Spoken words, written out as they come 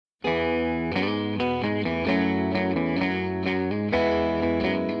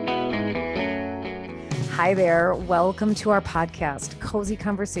Hi there. Welcome to our podcast, Cozy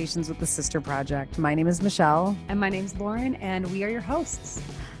Conversations with the Sister Project. My name is Michelle. And my name's Lauren, and we are your hosts.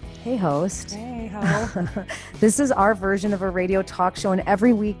 Hey, host. Hey, ho. This is our version of a radio talk show, and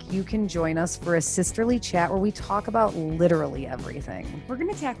every week you can join us for a sisterly chat where we talk about literally everything. We're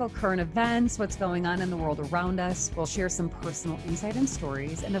going to tackle current events, what's going on in the world around us. We'll share some personal insight and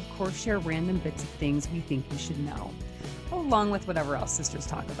stories, and of course, share random bits of things we think you should know, along with whatever else sisters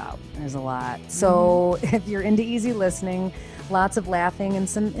talk about. There's a lot. So if you're into easy listening, lots of laughing, and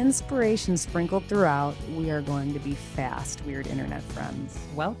some inspiration sprinkled throughout, we are going to be fast, weird internet friends.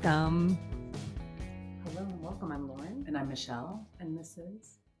 Welcome. Hello and welcome. I'm Lauren. And I'm Michelle. And this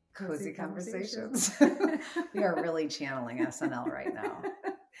is Cozy Conversations. We are really channeling SNL right now.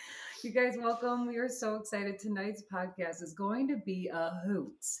 You guys, welcome. We are so excited. Tonight's podcast is going to be a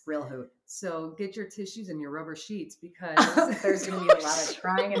hoot. Real hoot. So get your tissues and your rubber sheets because there's going to be a lot of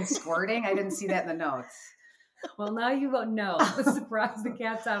crying and squirting. I didn't see that in the notes. Well, now you won't know. The surprise, the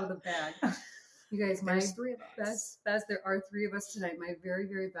cat's out of the bag. You guys, There's three of us. There are three of us tonight. My very,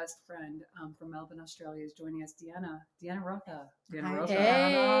 very best friend from Melbourne, Australia is joining us, Deanna Rotha.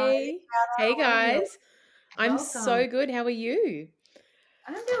 Hey guys. I'm so good. How are you?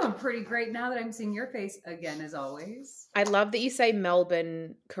 I'm doing pretty great now that I'm seeing your face again, as always. I love that you say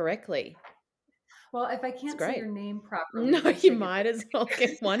Melbourne correctly. Well, if I can't say your name properly. No, you might as well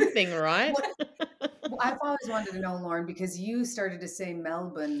get one thing right. Well, I've always wanted to know, Lauren, because you started to say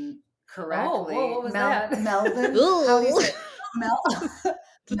Melbourne correctly. Oh, what was that? Melbourne? How do you say it?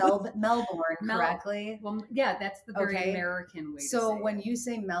 Melbourne correctly? Well, yeah, that's the very American way to say it. So when you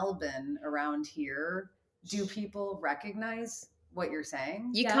say Melbourne around here, do people recognize what you're saying?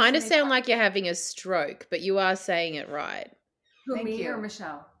 You kind of sound like you're having a stroke, but you are saying it right. Who, Thank me you. Or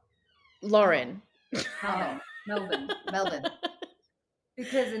Michelle? Lauren. Oh, Melbourne.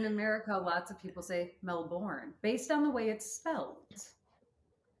 Because in America, lots of people say Melbourne based on the way it's spelled.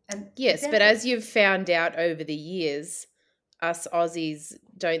 And yes, but as you've found out over the years, us Aussies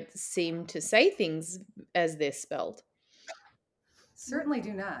don't seem to say things as they're spelled. Certainly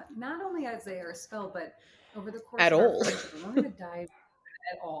do not. Not only as they are spelled, but over the course at of all. We're going to dive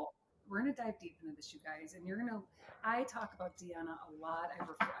at all. We're going to dive deep into this, you guys, and I talk about Deanna a lot.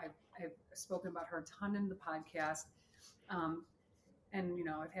 I've spoken about her a ton in the podcast, and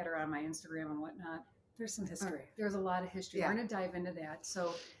I've had her on my Instagram and whatnot. There's some history. There's a lot of history. Yeah. We're going to dive into that.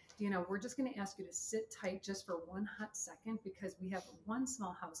 So, we're just going to ask you to sit tight just for one hot second because we have one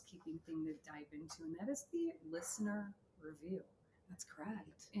small housekeeping thing to dive into, and that is the listener review. That's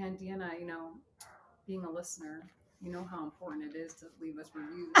correct. And Deanna, being a listener, you know how important it is to leave us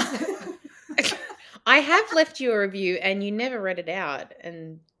reviews. I have left you a review and you never read it out.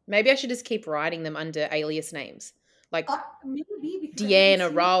 And maybe I should just keep writing them under alias names. Like maybe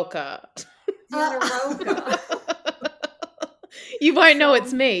Deanna Roca. Deanna Roca. You won't know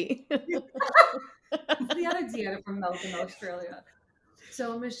it's me. It's the other Deanna from Melbourne, Australia.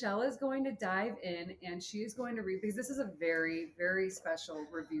 So Michelle is going to dive in and she is going to read, because this is a very, very special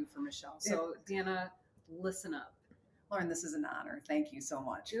review for Michelle. So Deanna, listen up. Lauren, this is an honor. Thank you so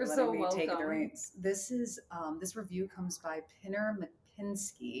much. You're for so letting me welcome. Take the reins. This is this review comes by Pinner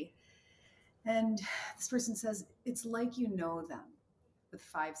McPinsky, and this person says it's like you know them, with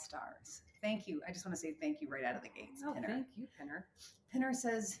 5 stars. Thank you. I just want to say thank you right out of the gates, Pinner. Thank you, Pinner. Pinner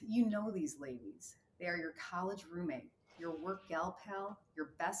says you know these ladies. They are your college roommate, your work gal pal, your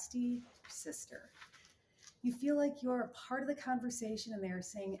bestie, your sister. You feel like you're a part of the conversation and they are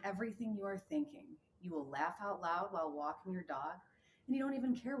saying everything you are thinking. You will laugh out loud while walking your dog, and you don't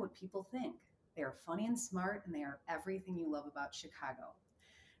even care what people think. They are funny and smart, and they are everything you love about Chicago.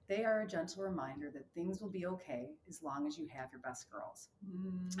 They are a gentle reminder that things will be okay as long as you have your best girls.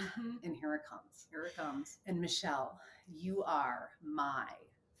 Mm-hmm. And here it comes. Here it comes. And Michelle, you are my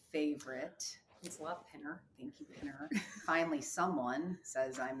favorite. Thanks a lot, Pinner. Thank you, Pinner. Finally, someone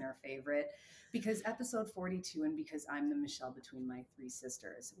says I'm their favorite. Because episode 42, and because I'm the Michelle between my 3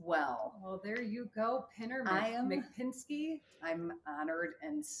 sisters. Well, there you go, Pinner McPinsky. I'm honored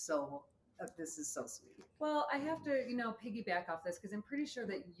and so, this is so sweet. Well, I have to, piggyback off this because I'm pretty sure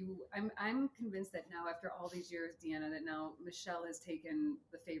that I'm convinced that now after all these years, Deanna, that now Michelle has taken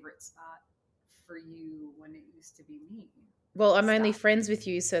the favorite spot for you when it used to be me. Well, I'm only friends with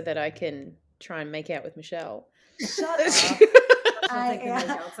you so that I can try and make out with Michelle. Shut up. I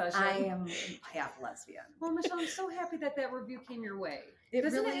am half lesbian. Well, Michelle, I'm so happy that review came your way.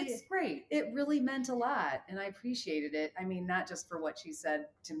 It's great. It really meant a lot, and I appreciated it. I mean, not just for what she said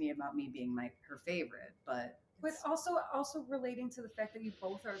to me about me being her favorite, but also relating to the fact that you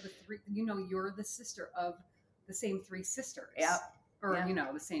both are the 3. You're the sister of the same 3 sisters. Yeah. or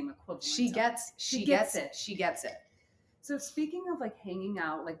Yeah. the same equivalent. She gets it. She gets it. So speaking of like hanging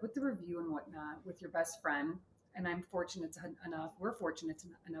out, like with the review and whatnot with your best friend, and we're fortunate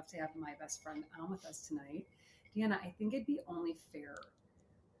enough to have my best friend on with us tonight. Deanna, I think it'd be only fair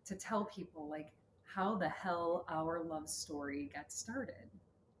to tell people like how the hell our love story got started.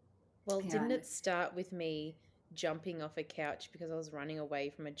 Well, didn't And it start with me jumping off a couch because I was running away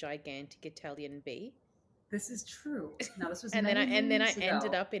from a gigantic Italian bee? this is true. Now this was and then I moons ended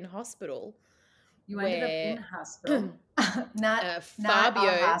ago. up in hospital. You ended up in hospital. not Fabio.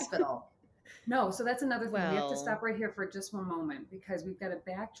 a hospital. No, so that's another thing. We have to Well- stop right here for just one moment because we've got to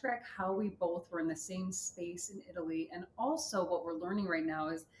backtrack how we both were in the same space in Italy. And also, what we're learning right now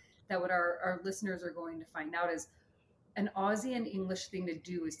is that what our listeners are going to find out is an Aussie and English thing to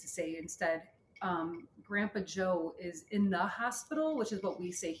do is to say instead, Grandpa Joe is in the hospital, which is what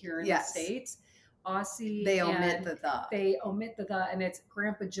we say here in Yes. the States. Aussie, They omit and the. They omit the, and it's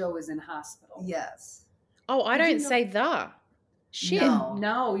Grandpa Joe is in hospital. Yes. Oh, I Did you don't know- say the. Shit. No.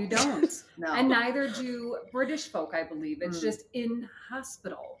 No, you don't. No. And neither do British folk, I believe. It's Mm. just in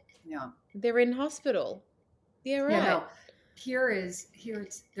hospital. Yeah. They're in hospital. Yeah, right. Yeah, no.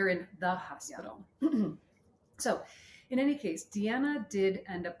 They're in the hospital. So, in any case, Deanna did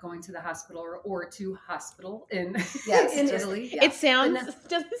end up going to the hospital or to hospital in Yes, in just- Italy. yeah. It sounds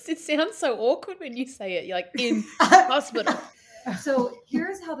it sounds so awkward when you say it. You're like in hospital. So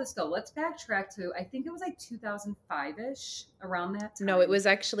here's how this goes. Let's backtrack to I think it was like 2005-ish, around that time. No, it was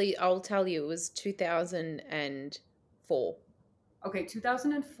actually, I'll tell you, it was 2004. Okay,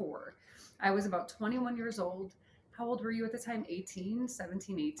 2004. I was about 21 years old. How old were you at the time? 18,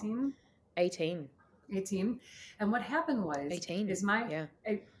 17, 18? 18. 18. And what happened was 18. is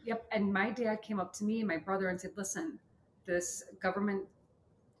and my dad came up to me and my brother and said, listen, this government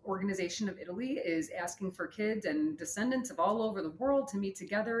organization of Italy is asking for kids and descendants of all over the world to meet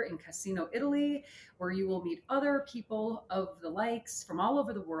together in Cassino, Italy, where you will meet other people of the likes from all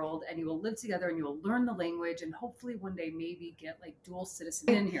over the world, and you will live together and you will learn the language and hopefully one day maybe get like dual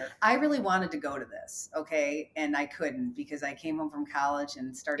citizenship in here. I really wanted to go to this, okay, and I couldn't because I came home from college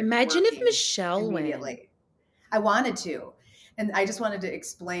and started. Imagine if working Michelle immediately. went. I wanted to, and I just wanted to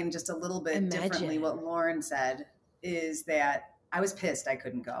explain just a little bit differently Imagine. what Lauren said is that I was pissed I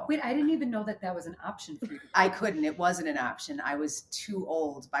couldn't go. Wait, I didn't even know that was an option for you. I couldn't. It wasn't an option. I was too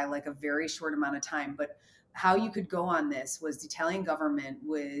old by like a very short amount of time. But how you could go on this was the Italian government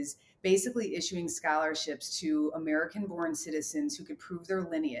was basically issuing scholarships to American-born citizens who could prove their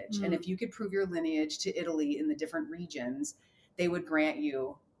lineage. And if you could prove your lineage to Italy in the different regions, they would grant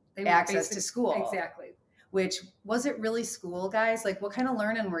you They were access to school. Exactly. Which, was it really school, guys? Like, what kind of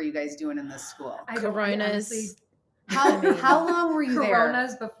learning were you guys doing in this school? Coronas. How long were you there?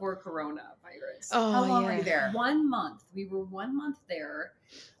 Coronas before coronavirus. Oh, How long were yeah. you there? 1 month. We were 1 month there,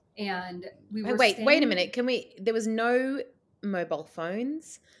 and we were. Wait a staying- minute. There was no mobile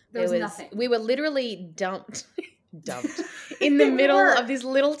phones. There was nothing. We were literally dumped in the middle of this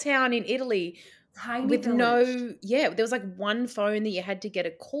little town in Italy Tiny with village. there was like one phone that you had to get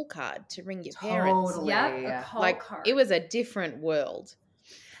a call card to ring your parents. Totally. Yep, a Yeah. call Like card. it was a different world.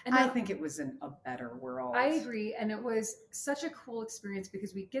 And I now- think it was a better world. I agree, and it was such a cool experience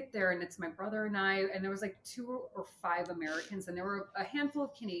because we get there and it's my brother and I, and there was like 2 or 5 Americans, and there were a handful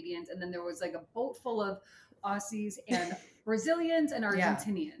of Canadians, and then there was like a boat full of Aussies and Brazilians and Yeah.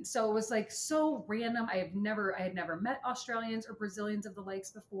 Argentinians. So it was like so random. I had never met Australians or Brazilians of the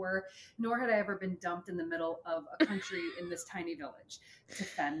likes before, nor had I ever been dumped in the middle of a country in this tiny village to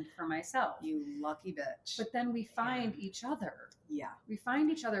fend for myself. You lucky bitch. But then we find each other. yeah. We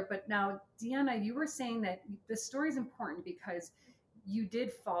find each other. But now, Deanna, you were saying that this story is important because you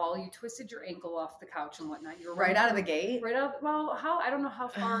did fall. You twisted your ankle off the couch and whatnot. You were Right out of the gate? Right out. Well, I don't know how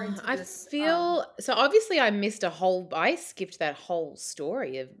far into I this. feel so. Obviously, I skipped that whole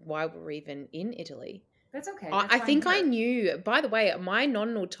story of why we're even in Italy. That's okay. I That's think fine I here. knew. By the way, my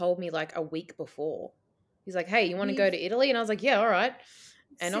nonno told me like a week before. He's like, "Hey, you want to go to Italy?" And I was like, "Yeah, all right."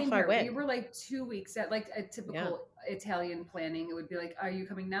 And Same off I here. went. We were like 2 weeks at like a typical Italian planning. It would be like, "Are you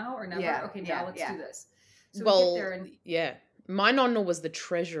coming now or never?" Yeah, Okay, yeah, now let's yeah. do this. So Well, we get there and yeah, my nonna was the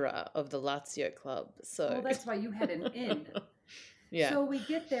treasurer of the Lazio club, so well, that's why you had an in. yeah. So we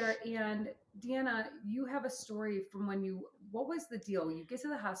get there, and Deanna, you have a story from when what was the deal? You get to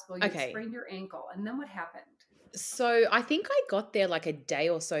the hospital, you Okay. sprained your ankle, and then what happened? So I think I got there like a day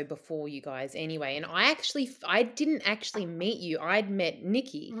or so before you guys anyway. And I didn't actually meet you. I'd met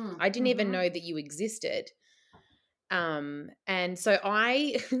Nikki. I didn't even Mhm. know that you existed. And so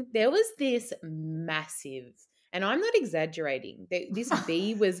there was this massive, and I'm not exaggerating. This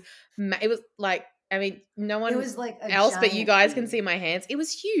bee was, it was like I mean, no It one was like a else but you giant guys can bee. see my hands. It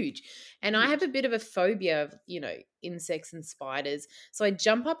was huge. And I Huge. have a bit of a phobia of, insects and spiders. So I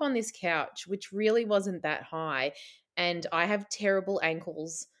jump up on this couch, which really wasn't that high. And I have terrible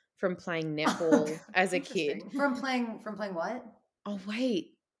ankles from playing netball as a kid. Interesting. From playing what? Oh,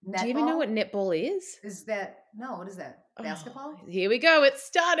 wait. Netball? Do you even know what netball is? Is that no? What is that? Basketball? Oh, here we go. It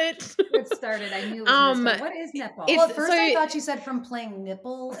started. It started. I knew it was gonna start. What is netball? it's- Well, at first I so- thought you said from playing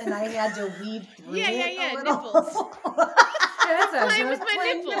nipple, and I had to weed through Yeah, it. yeah, a little. nipples. That's us. Playing I was with my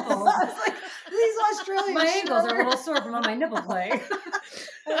playing nipples. I was like, these Australian. My ankles are a showers. little sore from all my nipple play.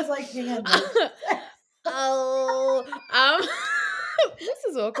 I was like, hang on. Mike. Oh, this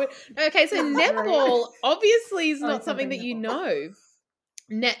is awkward. Okay, so This is great. netball obviously is Oh, not it's something something that you nipple. know.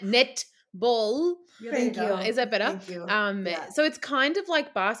 Netball. Yeah, Thank there go. you. Is that better? Thank you. Yeah. So it's kind of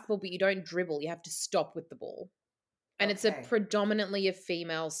like basketball, but you don't dribble. You have to stop with the ball. And it's a Okay. predominantly a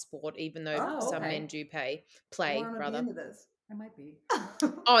female sport, even though Oh, some okay. men do I play, wanna be rather. into this. I might be.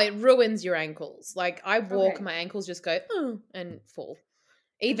 Oh, it ruins your ankles. Like I walk, Okay. my ankles just go and fall.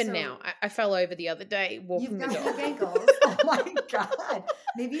 Even so- now, I fell over the other day walking You've the got dog. big ankles. Oh my god.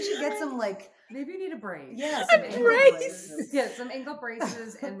 Maybe you should get some like Maybe you need a brace. yeah, A some ankle brace. braces. Yeah, some ankle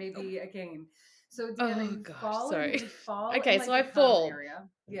braces and maybe a cane. So Deanna, Oh, you gosh, fall. sorry. You fall. Okay, in, so like, I the common fall. Area.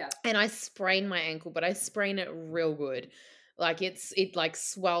 Yeah. And I sprain my ankle, but I sprain it real good. Like it like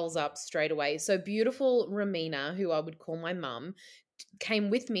swells up straight away. So beautiful Romina, who I would call my mum, came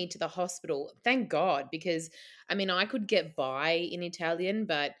with me to the hospital. Thank God, because I mean I could get by in Italian,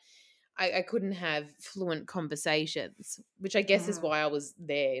 but I couldn't have fluent conversations, which I guess is Mm. why I was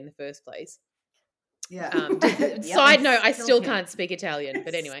there in the first place. Yeah. Yep. Side note, I still still can't. can't speak Italian,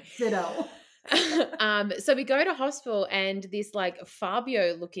 but anyway. Ditto. So we go to hospital and this like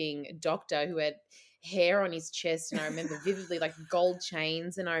Fabio looking doctor who had hair on his chest, and I remember vividly like gold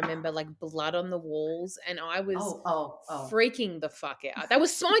chains, and I remember like blood on the walls, and I was Oh. freaking the fuck out. That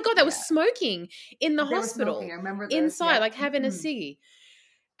was, oh my God, they were Yeah. smoking in the They were hospital smoking. I remember this. inside, Yep. like having a Mhm. ciggy.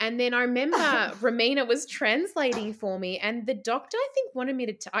 And then I remember Romina was translating for me, and the doctor, I think, wanted me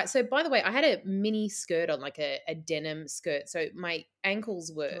to. So, by the way, I had a mini skirt on, like a denim skirt. So my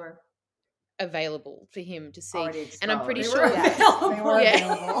ankles were Sure. available for him to see. Already And I'm pretty exposed. sure They were Yes, they available. were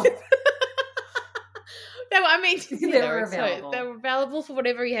Yeah. available. No, I mean, They were so available. they were available for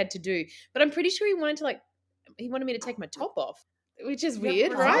whatever he had to do. But I'm pretty sure he wanted me to take my top off, which is Yep,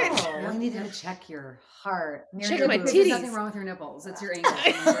 weird, we're right? fine. Oh, Yep, we needed yep. to check your heart. near Check your my boobs. There's titties. nothing wrong with your nipples. It's your ankles.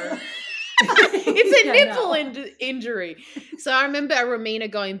 Remember? It's a Yeah, nipple no. injury. So I remember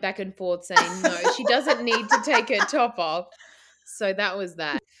Romina going back and forth saying, no, she doesn't need to take her top off. So that was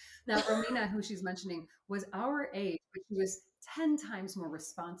that. Now, Romina, who she's mentioning, was our age, but she was 10 times more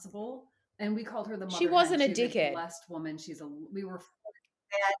responsible. And we called her the mother. She wasn't a She's dickhead. blessed woman. We were.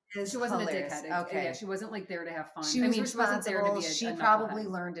 That is She wasn't hilarious. a dickhead. Okay. Yeah, she wasn't like there to have fun. She I was mean, she wasn't there to responsible. be a She knucklehead. probably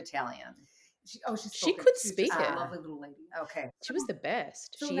learned Italian. She She spoke could She was speak just it. a lovely little lady. Okay. She was the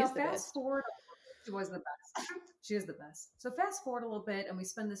best. So She now is the fast best. forward, she was the best. She is the best. So fast forward a little bit, and we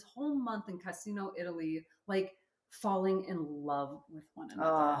spend this whole month in Cassino, Italy, like falling in love with one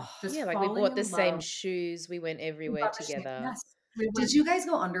another. Oh. Just Yeah, like we falling bought the in same love. shoes. We went We everywhere bought the same- together. Yes, we went- Did you guys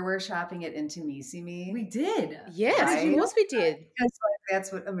go underwear shopping at Intimissimi? We did. Yes, Right? of course we did. Because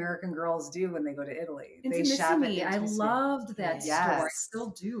that's what American girls do when they go to Italy. They shop at Intimissimi. I Intimissimi. loved that store. I Yes. still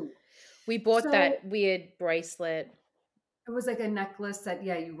do. We bought So- that weird bracelet. It was like a necklace that,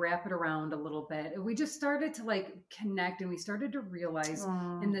 yeah, you wrap it around a little bit. And we just started to like connect, and we started to realize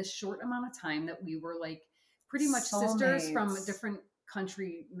in this short amount of time that we were like pretty much sisters from Soulmates. different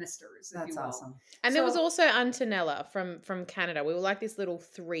country misters, if That's you will. awesome. And there was So- also Antonella from Canada. We were like this little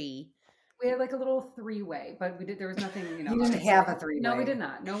three. We had like a little three-way, but there was nothing, You didn't have a three-way. No, we did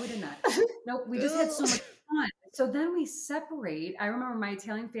not. Nope, we just had so much fun. So then we separate. I remember my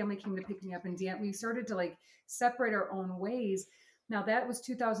Italian family came to pick me up, and we started to like separate our own ways. Now that was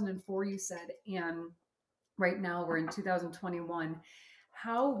 2004, you said, and right now we're in 2021.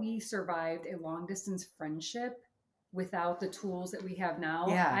 How we survived a long distance friendship without the tools that we have now.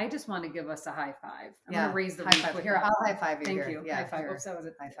 Yeah. I just want to give us a high five. I'm Yeah. gonna raise the High roof five. with Here, that. I'll high five you. Thank here. you. Yeah, High five. here. Oops, that was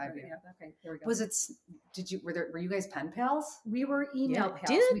it. High five you. Yeah, okay, there we go. Was it? Were you guys pen pals? We were email pals.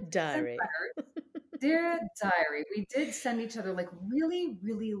 Dear We sent diary. letters. Dear diary. We did send each other like really,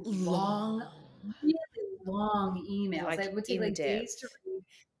 really long emails Like that would take like days to read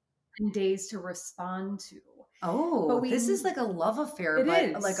and days to respond to. Oh, But this is like a love affair, It but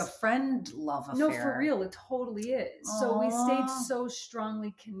is. like a friend love affair. No, for real, it totally is. So we stayed Aw. so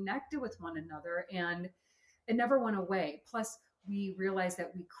strongly connected with one another, and it never went away. Plus, we realized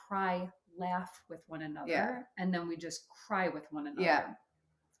that we cry, laugh with one another, Yeah. and then we just cry with one another. Yeah.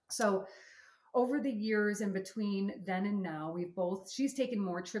 So over the years in between then and now, she's taken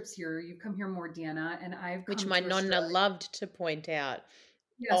more trips here. You've come here more, Deanna, and I've Which come my to nonna Australia. loved to point out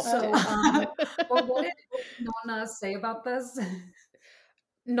Yeah. often. So, well, what did Nona say about this?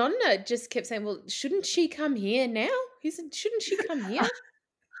 Nonna just kept saying, "Well, shouldn't she come here now?" He said, "Shouldn't she come here?"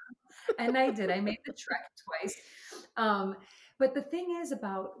 And I did. I made the trek twice. Um, but the thing is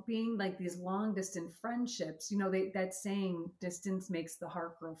about being like these long distance friendships, that saying distance makes the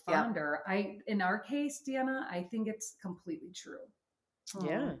heart grow Yeah. fonder. In our case, Deanna, I think it's completely true.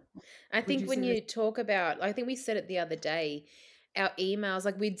 Yeah. Oh, I Would think you when say this? you talk about, I think we said it the other day, our emails,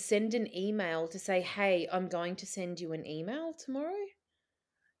 like we'd send an email to say, "Hey, I'm going to send you an email tomorrow."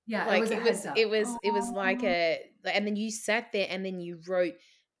 Yeah, it Like was a heads up. it was like Oh, and then you sat there and then you wrote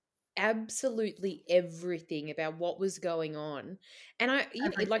absolutely everything about what was going on. And like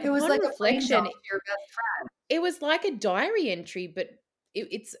everything. it was upon like a brain dump reflection, to your best friend. it was like a diary entry, but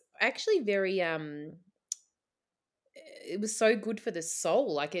it's actually very it was so good for the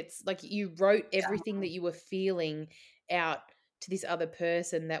soul. Like it's like you wrote everything that you were feeling out to this other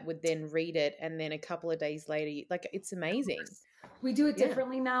person that would then read it, and then a couple of days later, like it's amazing. We do it Yeah.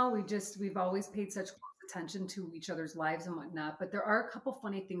 differently now. We've always paid such close attention to each other's lives and whatnot. But there are a couple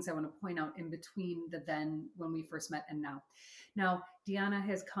funny things I want to point out in between the then when we first met and now. Now, Deanna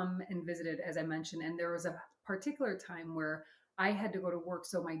has come and visited, as I mentioned, and there was a particular time where I had to go to work.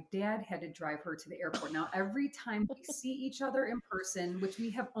 So my dad had to drive her to the airport. Now, every time we see each other in person, which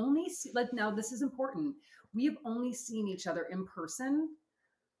we have only seen, like now this is important, we have only seen each other in person.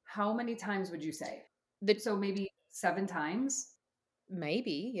 How many times would you say? The So maybe 7 times.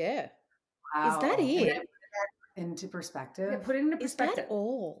 maybe, yeah. Is that Wow. Put it? it into Yeah, perspective. put it into Is that perspective.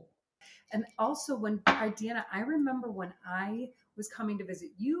 all? And also, Deanna, I remember when I was coming to visit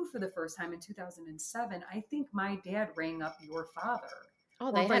you for the first time in 2007, I think my dad rang up your father Oh,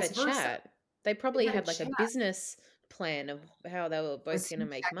 or they had a vice versa. chat. They We probably had a had like a chat. business plan of how they were Was both he going to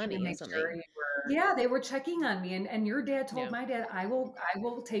make checking to money or make sure something. you were Yeah, they were checking on me, and your dad told Yeah. my dad, I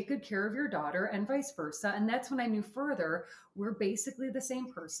will take good care of your daughter, and vice versa. And that's when I knew further we're basically the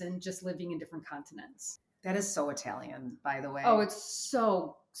same person, just living in different continents. that is so Italian, by the way. Oh, it's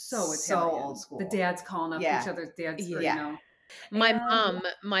so So Italian. old school. The dads calling up Yeah. each other's dads for, Yeah. My And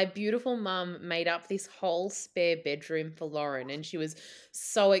my beautiful mum made up this whole spare bedroom for Lauren, and she was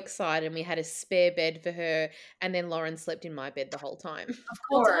so excited. And we had a spare bed for her, and then Lauren slept in my bed the whole time. Of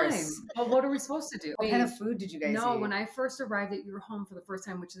whole course. time. Well, what are we supposed to do? What kind of food did you guys No, eat? when I first arrived at your home for the first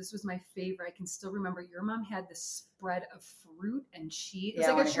time, which this was my favorite, I can still remember your mom had this spread of fruit and cheese. It was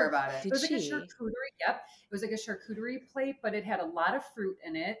Yeah, I like want a to hear about it. it was like a Did she? charcuterie. Yep. It was like a charcuterie plate, but it had a lot of fruit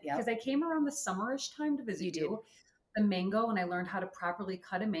in it. Yep. Because I came around the summerish time to visit You did. you. The mango, and I learned how to properly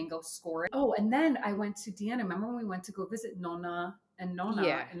cut a mango, score it. Oh, and then I went to Deanna. Remember when we went to go visit Nona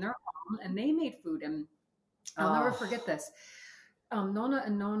Yeah. in their home, and they made food, and I'll never Oh. forget this. Nona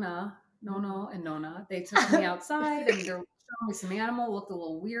and Nona, they took me outside and they're showing me some animal, looked a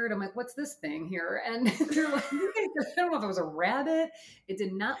little weird. I'm like, what's this thing here? And they're like, I don't know if it was a rabbit. It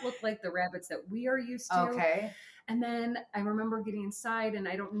did not look like the rabbits that we are used to. Okay. And then I remember getting inside, and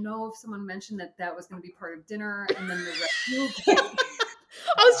I don't know if someone mentioned that was going to be part of dinner. And then the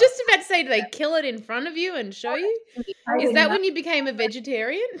I was just about to say, do they kill it in front of you and show you? I Is did that not when you became a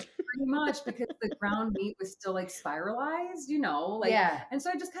vegetarian? pretty much because the ground meat was still like spiralized, like Yeah. and so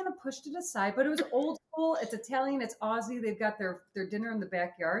I just kind of pushed it aside. But it was old school, it's Italian, it's Aussie, they've got their dinner in the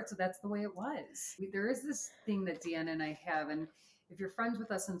backyard, so that's the way it was. There is this thing that Deanna and I have, and if you're friends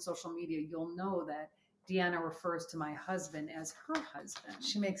with us on social media, you'll know that Deanna refers to my husband as her husband.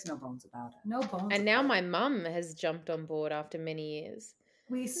 She makes no bones about it. No bones. And now about my it. mum has jumped on board after many years.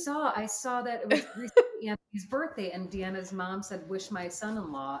 I saw that it was recently Anthony's birthday, and Deanna's mom said, "Wish my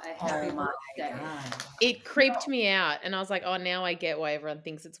son-in-law a happy Oh my birthday." God. It creeped me out, and I was like, oh, now I get why everyone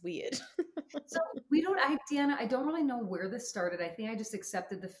thinks it's weird. So Deanna, I don't really know where this started. I think I just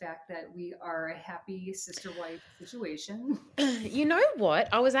accepted the fact that we are a happy sister-wife situation. You know what?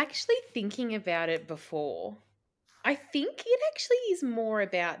 I was actually thinking about it before. I think it actually is more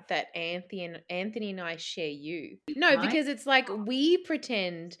about that Anthony and I share you. No, Right? because it's like we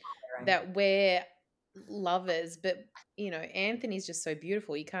pretend Right. that we're lovers, but Anthony's just so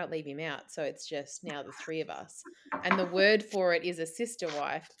beautiful. You can't leave him out. So it's just now the three of us. And the word for it is a sister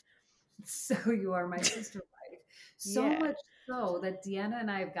wife. So you are my sister-wife. So Yeah. much so that Deanna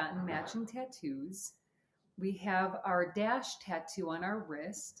and I have gotten matching tattoos. We have our dash tattoo on our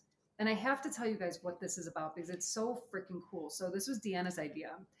wrist. And I have to tell you guys what this is about because it's so freaking cool. So this was Deanna's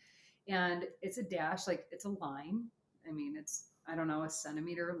idea. And it's a dash, like it's a line. I mean, it's, I don't know, a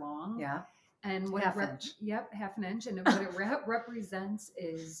centimeter long. Yeah. And what Half inch. Yep, half an inch. And what it represents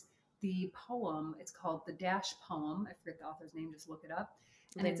is the poem, it's called The Dash Poem. I forget the author's name, just look it up.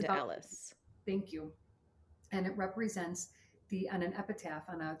 And it's Linda about, Ellis. thank you. And it represents on an epitaph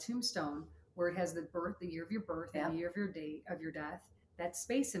on a tombstone where it has the birth, the year of your birth, and the year of your date of your death, that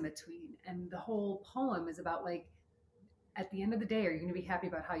space in between. And the whole poem is about like, at the end of the day, are you going to be happy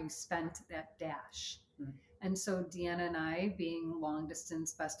about how you spent that dash? Mhm. And so Deanna and I, being long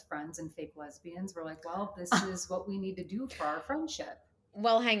distance best friends and fake lesbians, were like, well, this is what we need to do for our friendship.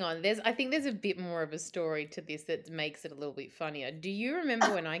 Well, hang on. I think there's a bit more of a story to this that makes it a little bit funnier. Do you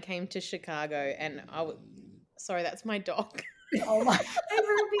remember when I came to Chicago and sorry, that's my dog. Oh my. Hey,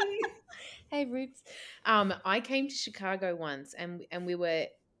 Ruby. Hey, Rubes. I came to Chicago once and we were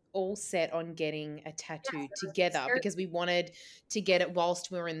all set on getting a tattoo together because we wanted to get it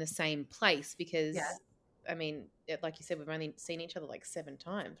whilst we were in the same place because, I mean, like you said, we've only seen each other like 7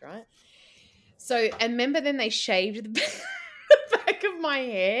 times, right? So, and remember then they shaved the back of my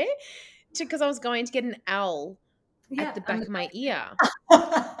hair because I was going to get an L at the back of my ear.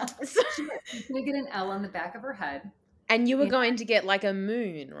 So, She was going to get an L on the back of her head. And you were going to get like a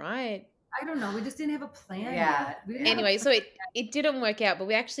moon, right? I don't know. We just didn't have a plan yet. Anyway, so it didn't work out, but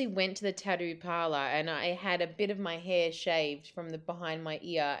we actually went to the tattoo parlor and I had a bit of my hair shaved from the behind my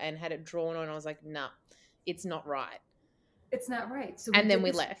ear and had it drawn on. I was like, nah, it's not right. It's not right. So and then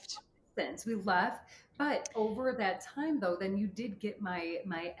we left. We left. But over that time though, then you did get my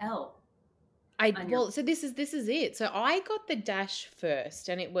L. So this is it. So I got the dash first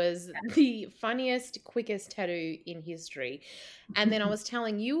and it was the funniest, quickest tattoo in history. And then I was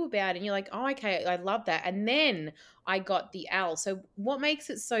telling you about it and you're like, oh, okay, I love that. And then I got the L. So what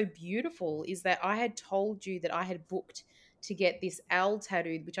makes it so beautiful is that I had told you that I had booked to get this L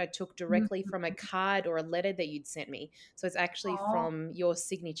tattooed, which I took directly from a card or a letter that you'd sent me. So it's actually from your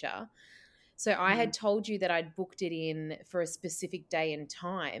signature. So I had told you that I'd booked it in for a specific day and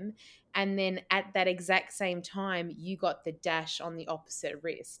time. And then at that exact same time, you got the dash on the opposite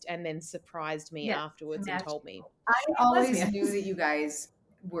wrist and then surprised me afterwards and told me. I always knew that you guys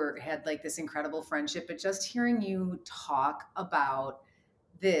had like this incredible friendship, but just hearing you talk about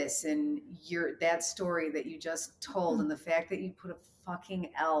this and that story that you just told and the fact that you put a fucking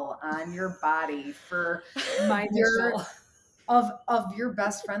L on your body for of your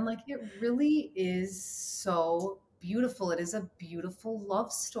best friend, like it really is so beautiful. It is a beautiful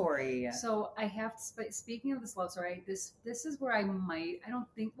love story. So I have to, speaking of this love story, this is where I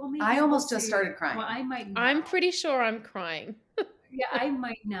almost just started crying. Well, I might now. I'm pretty sure I'm crying. Yeah, I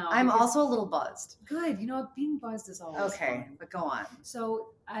might now. I'm also a little buzzed. Good. You know, being buzzed is always fun. But go on. So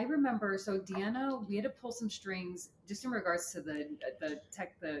I remember, Deanna, we had to pull some strings just in regards to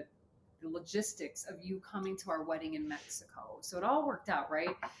the logistics of you coming to our wedding in Mexico. So it all worked out,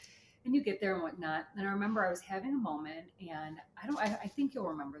 right? And you get there and whatnot. And I remember I was having a moment, and I think you'll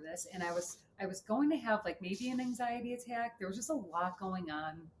remember this. And I was going to have like maybe an anxiety attack. There was just a lot going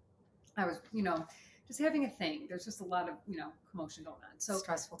on. I was, just having a thing. There's just a lot of, commotion going on. So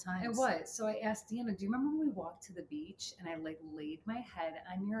stressful times. It was. So I asked Deanna, do you remember when we walked to the beach and I like laid my head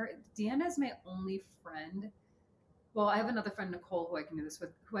on Deanna's my only friend. Well, I have another friend, Nicole, who I can do this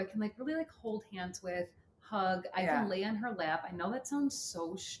with, who I can like really like hold hands with, hug. I can lay on her lap. I know that sounds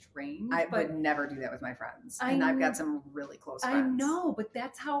so strange. I would never do that with my friends. And I've got some really close friends. I know, but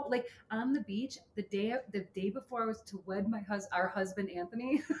that's how, like on the beach, the day before I was to wed our husband,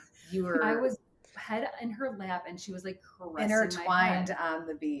 Anthony, I was head in her lap and she was like caressing intertwined my head. On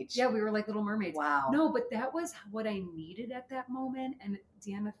the beach. Yeah, we were like little mermaids. Wow. No, but that was what I needed at that moment. And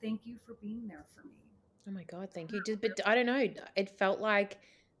Deanna, thank you for being there for me. Oh my God, thank you. But I don't know. It felt like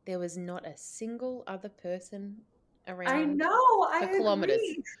there was not a single other person around. I know. For kilometers.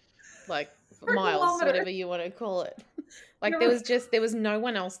 Like miles, whatever you want to call it. Like there was no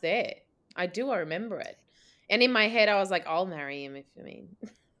one else there. I remember it. And in my head I was like, I'll marry him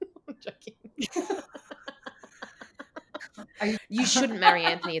I'm joking. You shouldn't marry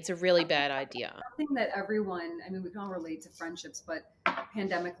Anthony. It's a really bad idea. Something that everyone, we can all relate to friendships, but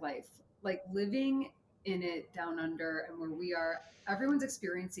pandemic life, like living in it down under and where we are, everyone's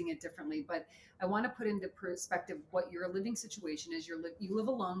experiencing it differently. But I want to put into perspective what your living situation is. You live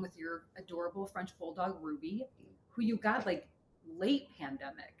alone with your adorable French bulldog, Ruby, who you got like late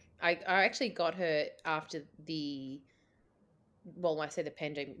pandemic. I actually got her after the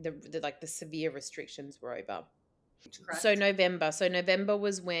pandemic, the severe restrictions were over. Correct. So November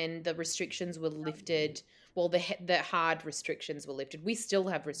was when the restrictions were lifted. Well, the hard restrictions were lifted. We still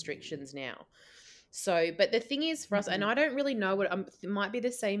have restrictions now. So, but the thing is for us, and I don't really know it might be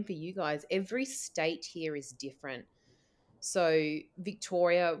the same for you guys. Every state here is different. So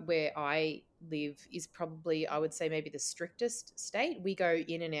Victoria, where I live is probably, I would say, maybe the strictest state. We go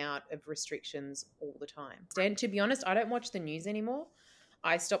in and out of restrictions all the time. And to be honest, I don't watch the news anymore.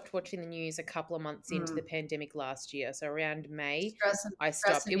 I stopped watching the news a couple of months into the pandemic last year. So around May, I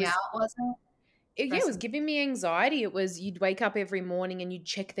stopped. Stressing you out, wasn't It was giving me anxiety. It was, you'd wake up every morning and you'd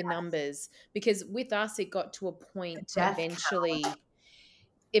check the numbers, because with us it got to a point death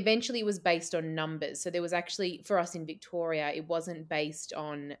eventually it was based on numbers. So there was actually, for us in Victoria, it wasn't based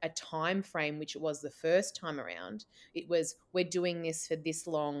on a time frame, which it was the first time around. It was, we're doing this for this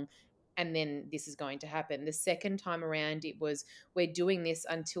long and then this is going to happen. The second time around, it was, we're doing this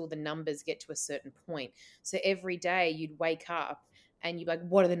until the numbers get to a certain point. So every day you'd wake up and you'd be like,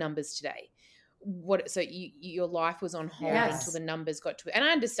 what are the numbers today? Your life was on hold until the numbers got to it. And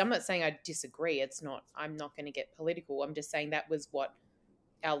I understand, I'm not saying I disagree. I'm not going to get political. I'm just saying that was what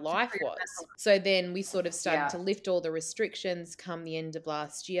our life was. So then we sort of started to lift all the restrictions come the end of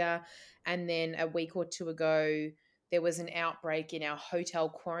last year. And then a week or two ago, there was an outbreak in our hotel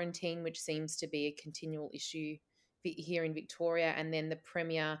quarantine, which seems to be a continual issue here in Victoria. And then the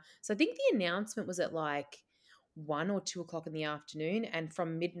Premier, so I think the announcement was at like 1 or 2 o'clock in the afternoon. And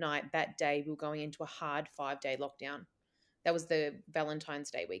from midnight that day, we were going into a hard 5-day lockdown. That was the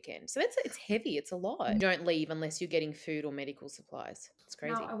Valentine's Day weekend. So it's heavy. It's a lot. You don't leave unless you're getting food or medical supplies. It's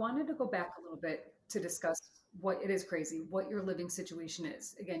crazy. Now, I wanted to go back a little bit to discuss what your living situation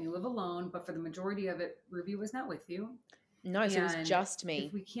is. Again, you live alone, but for the majority of it, Ruby was not with you. No, so it was just me.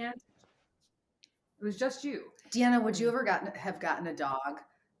 If we can't, it was just you. Deanna, would you ever have gotten a dog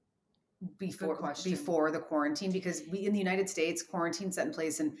before the quarantine? Because we in the United States, quarantine set in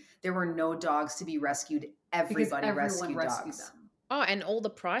place and there were no dogs to be rescued. Everybody rescued dogs. Them. Oh, and all the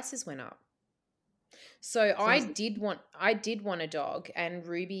prices went up. So I did want a dog, and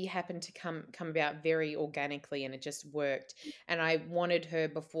Ruby happened to come about very organically, and it just worked. And I wanted her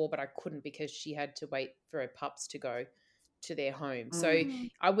before, but I couldn't because she had to wait for her pups to go to their home. So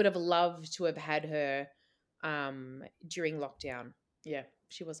I would have loved to have had her during lockdown. Yeah,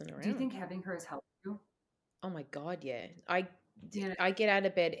 she wasn't around. Do you think having her has helped you? Oh my God, yeah. I get out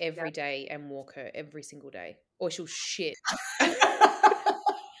of bed every day and walk her every single day, or she'll shit.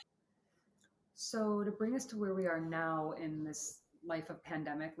 So to bring us to where we are now in this life of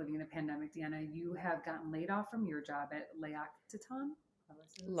pandemic, living in a pandemic, Deanna, you have gotten laid off from your job at L'Occitane.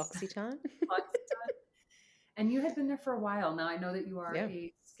 And you had been there for a while. Now I know that you are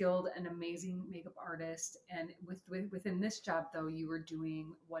a skilled and amazing makeup artist. And within this job, though, you were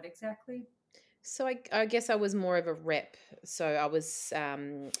doing what exactly? So I guess I was more of a rep. So I was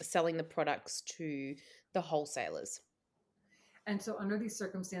selling the products to the wholesalers. And so under these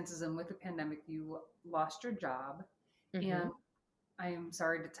circumstances and with the pandemic, you lost your job. Mm-hmm. And I'm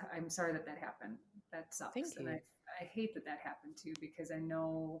sorry that happened. That sucks. Thank you. And I hate that happened too, because I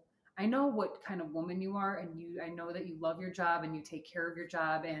know what kind of woman you are, and I know that you love your job and you take care of your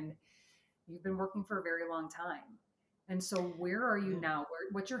job, and you've been working for a very long time. And so where are you now?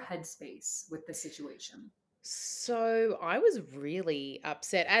 What's your headspace with the situation? So I was really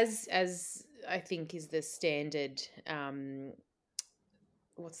upset, as I think is the standard,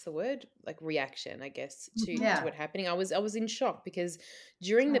 what's the word? Like reaction, I guess, to it happening. I was in shock because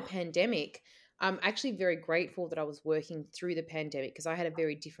during the pandemic, I'm actually very grateful that I was working through the pandemic, because I had a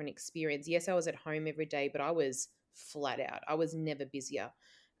very different experience. Yes, I was at home every day, but I was flat out. I was never busier.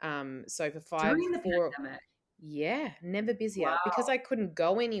 So for during the pandemic. Yeah, never busier because I couldn't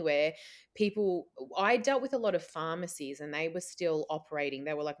go anywhere. I dealt with a lot of pharmacies and they were still operating.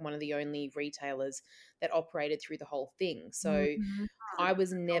 They were like one of the only retailers that operated through the whole thing. So I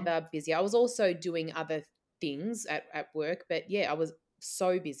was never busy. I was also doing other things at work, but I was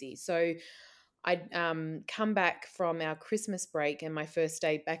so busy. So I'd come back from our Christmas break, and my first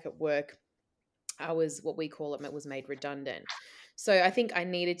day back at work, I was, what we call it was made redundant. So I think I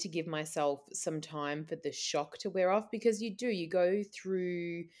needed to give myself some time for the shock to wear off, because you go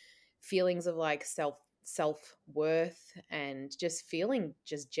through feelings of like self-worth and just feeling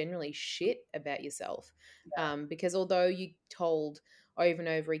just generally shit about yourself. Because although you told over and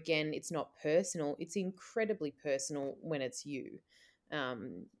over again it's not personal, it's incredibly personal when it's you. So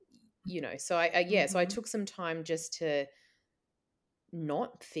so I took some time just to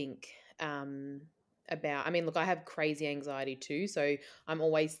not think about, look, I have crazy anxiety too, so I'm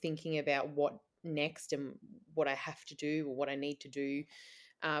always thinking about what next and what I have to do or what I need to do.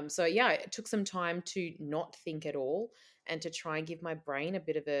 It took some time to not think at all and to try and give my brain a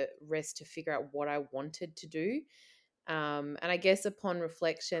bit of a rest to figure out what I wanted to do. And I guess upon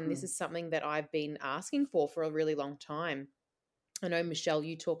reflection, this is something that I've been asking for a really long time. I know, Michelle,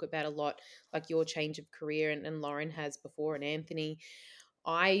 you talk about a lot, like your change of career, and Lauren has before, and Anthony.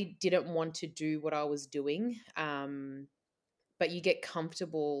 I didn't want to do what I was doing. But you get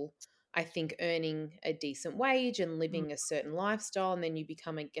comfortable, I think, earning a decent wage and living a certain lifestyle. And then you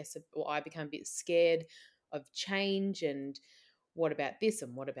become, I become a bit scared of change and what about this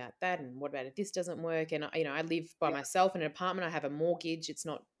and what about that and what about if this doesn't work. And, I live by myself in an apartment. I have a mortgage. It's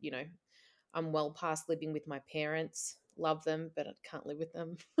not, I'm well past living with my parents. Love them, but I can't live with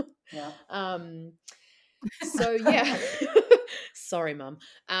them. Yeah. So yeah, sorry, Mum.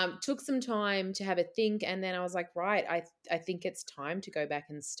 Took some time to have a think, and then I was like, right, I think it's time to go back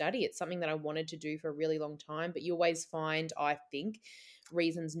and study. It's something that I wanted to do for a really long time, but you always find, I think,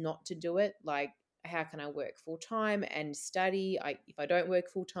 reasons not to do it. Like, how can I work full time and study? If I don't work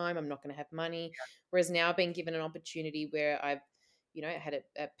full time, I'm not going to have money. Whereas now I've been given an opportunity where I've, had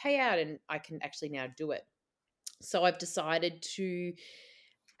a payout and I can actually now do it. So I've decided to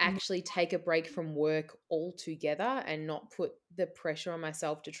actually take a break from work altogether and not put the pressure on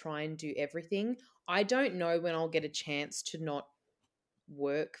myself to try and do everything. I don't know when I'll get a chance to not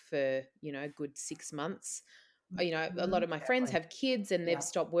work for, a good 6 months. A lot of my friends have kids and they've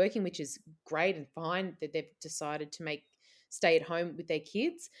stopped working, which is great and fine that they've decided to stay at home with their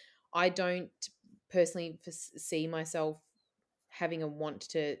kids. I don't personally see myself having a want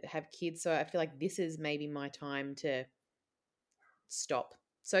to have kids. So I feel like this is maybe my time to stop.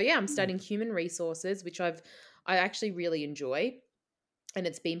 So yeah, I'm studying human resources, which I actually really enjoy. And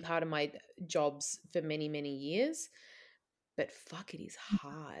it's been part of my jobs for many, many years. But fuck, it is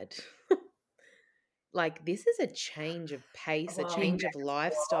hard. Like, this is a change of pace, a change of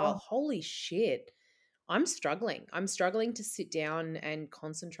lifestyle. Holy shit. I'm struggling. I'm struggling to sit down and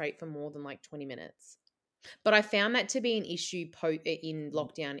concentrate for more than like 20 minutes. But I found that to be an issue in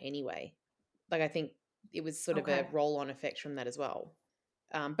lockdown anyway. Like, I think it was sort of a roll-on effect from that as well.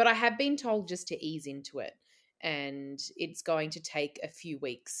 But I have been told just to ease into it, and it's going to take a few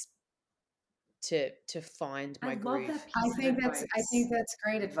weeks to find my groove. Love that piece I think of that's advice.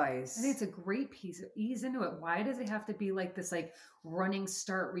 great advice. I think it's a great piece. Ease into it. Why does it have to be like this, like running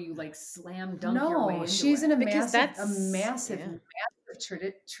start where you like slam dunk your way into she's it? in a Because massive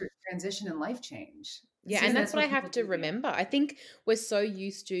transition and life change. Yeah, and that's what I have to remember. I think we're so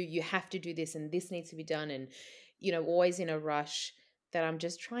used to, you have to do this and this needs to be done and, always in a rush, that I'm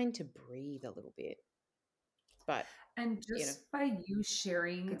just trying to breathe a little bit. But and just by you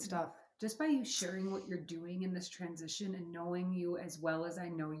sharing good stuff, just by you sharing what you're doing in this transition and knowing you as well as I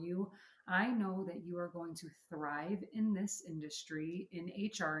know you, I know that you are going to thrive in this industry in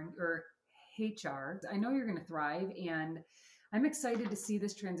HR or HR. I know you're going to thrive, and I'm excited to see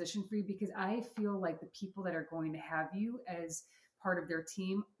this transition for you because I feel like the people that are going to have you as part of their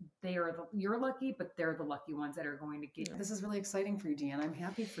team, you're lucky, but they're the lucky ones that are going to get you. This is really exciting for you, Deanna. I'm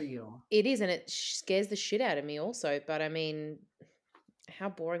happy for you. It is, and it scares the shit out of me also. But I mean, how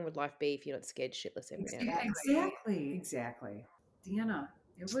boring would life be if you're not scared shitless every day? Exactly. Deanna,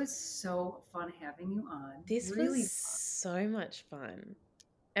 it was so fun having you on. This really was so much fun.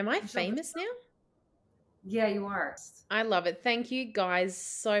 Am I famous now? Yeah, you are. I love it. Thank you guys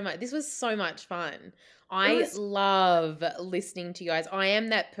so much. This was so much fun. I love listening to you guys. I am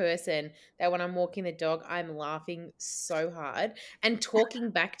that person that when I'm walking the dog, I'm laughing so hard and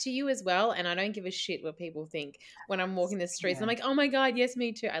talking back to you as well. And I don't give a shit what people think when I'm walking the streets. I'm like, oh my God, yes,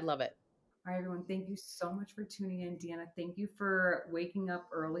 me too. I love it. All right, everyone. Thank you so much for tuning in. Deanna, thank you for waking up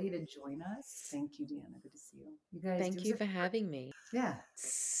early to join us. Thank you, Deanna. Good to see you. You guys, thank you for having me. Yeah.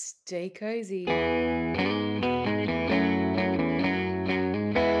 Stay cozy.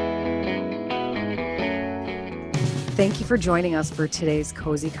 Thank you for joining us for today's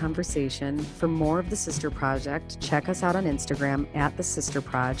cozy conversation. For more of The Sister Project, check us out on Instagram at The Sister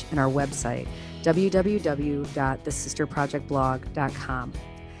Proj and our website, www.thesisterprojectblog.com.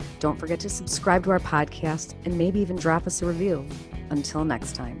 Don't forget to subscribe to our podcast and maybe even drop us a review. Until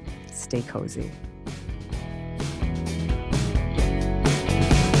next time, stay cozy.